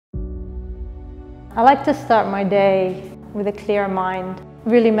I like to start my day with a clear mind,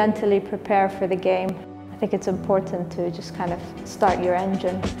 really mentally prepare for the game. I think it's important to just kind of start your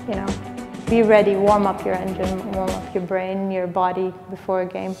engine, you know. Be ready, warm up your engine, warm up your brain, your body before a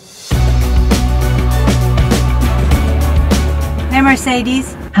game. Hey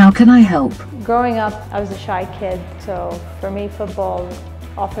Mercedes. How can I help? Growing up, I was a shy kid, so for me football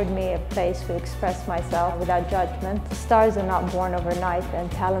offered me a place to express myself without judgment. Stars are not born overnight and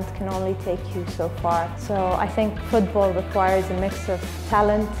talent can only take you so far. So I think football requires a mix of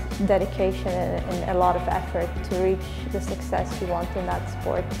talent, dedication and a lot of effort to reach the success you want in that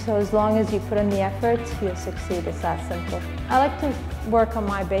sport. So as long as you put in the effort, you'll succeed. It's that simple. I like to work on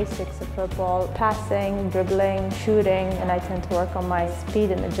my basics of football, passing, dribbling, shooting, and I tend to work on my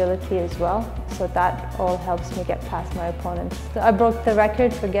speed and agility as well. So that all helps me get past my opponents. So I broke the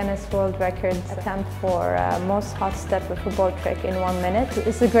record for Guinness World Records attempt for most hot step of football trick in 1 minute.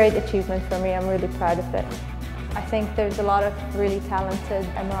 It's a great achievement for me. I'm really proud of it. I think there's a lot of really talented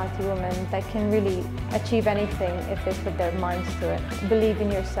Emirati women that can really achieve anything if they put their minds to it. Believe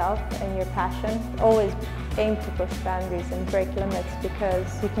in yourself and your passion. Always aim to push boundaries and break limits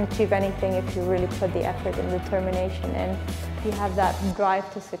because you can achieve anything if you really put the effort and determination in. If you have that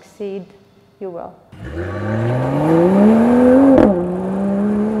drive to succeed, you will.